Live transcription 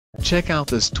Check out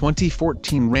this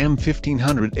 2014 Ram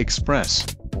 1500 Express.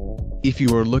 If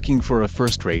you are looking for a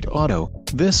first-rate auto,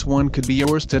 this one could be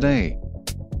yours today.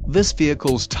 This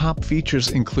vehicle's top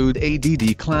features include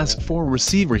ADD Class 4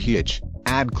 receiver hitch,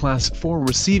 AD Class 4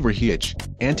 receiver hitch,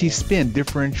 anti-spin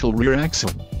differential rear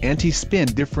axle,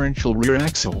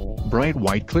 bright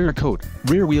white clear coat,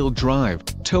 rear-wheel drive,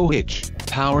 tow hitch,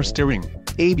 power steering,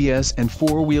 ABS and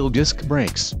 4-wheel disc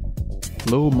brakes.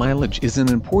 Low mileage is an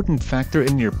important factor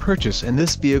in your purchase, and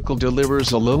this vehicle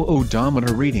delivers a low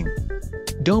odometer reading.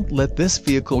 Don't let this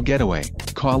vehicle get away.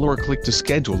 Call or click to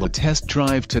schedule a test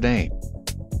drive today.